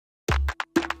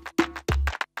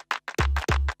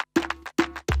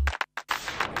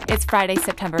It's Friday,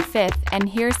 September 5th, and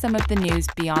here's some of the news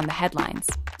beyond the headlines.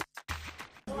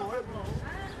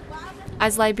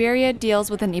 As Liberia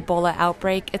deals with an Ebola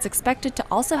outbreak, it's expected to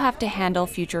also have to handle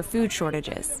future food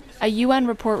shortages. A UN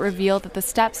report revealed that the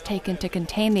steps taken to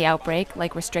contain the outbreak,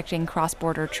 like restricting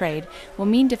cross-border trade, will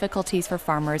mean difficulties for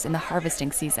farmers in the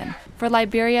harvesting season. For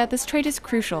Liberia, this trade is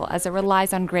crucial as it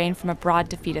relies on grain from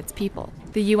abroad to feed its people.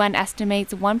 The UN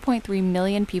estimates 1.3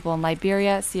 million people in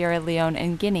Liberia, Sierra Leone,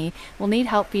 and Guinea will need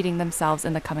help feeding themselves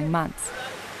in the coming months.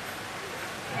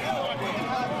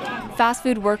 Fast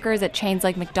food workers at chains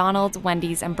like McDonald's,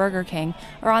 Wendy's, and Burger King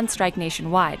are on strike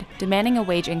nationwide, demanding a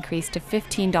wage increase to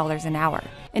 $15 an hour.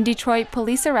 In Detroit,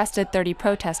 police arrested 30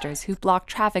 protesters who blocked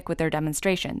traffic with their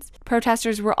demonstrations.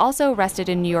 Protesters were also arrested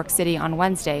in New York City on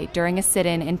Wednesday during a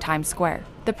sit-in in Times Square.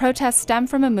 The protests stem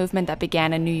from a movement that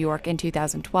began in New York in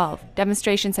 2012.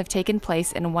 Demonstrations have taken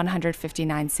place in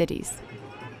 159 cities.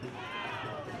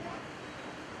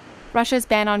 Russia's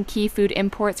ban on key food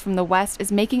imports from the West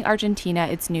is making Argentina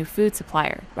its new food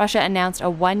supplier. Russia announced a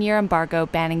one-year embargo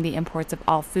banning the imports of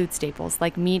all food staples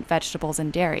like meat, vegetables,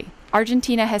 and dairy.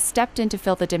 Argentina has stepped in to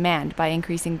fill the demand by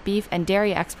increasing beef and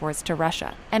dairy exports to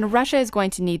Russia. And Russia is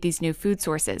going to need these new food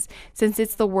sources, since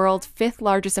it's the world's fifth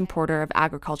largest importer of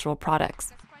agricultural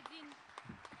products.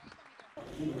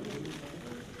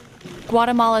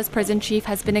 Guatemala's prison chief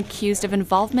has been accused of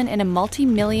involvement in a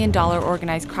multi-million-dollar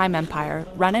organized crime empire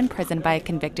run in prison by a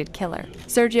convicted killer.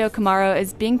 Sergio Camaro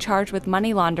is being charged with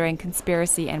money laundering,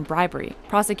 conspiracy, and bribery.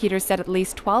 Prosecutors said at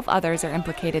least 12 others are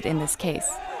implicated in this case.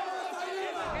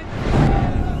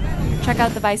 Check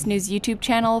out the VICE News YouTube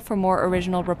channel for more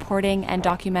original reporting and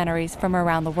documentaries from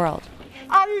around the world.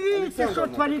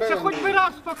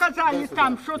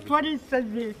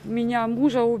 Меня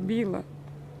мужа убило.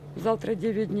 Завтра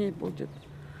 9 дней будет.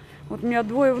 Вот у меня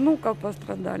двое внуков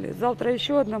пострадали. Завтра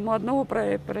еще одного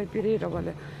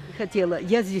прооперировали.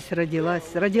 Я здесь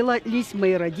родились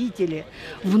мои родители,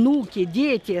 внуки,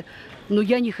 дети. Но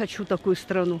я не хочу такую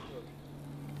страну.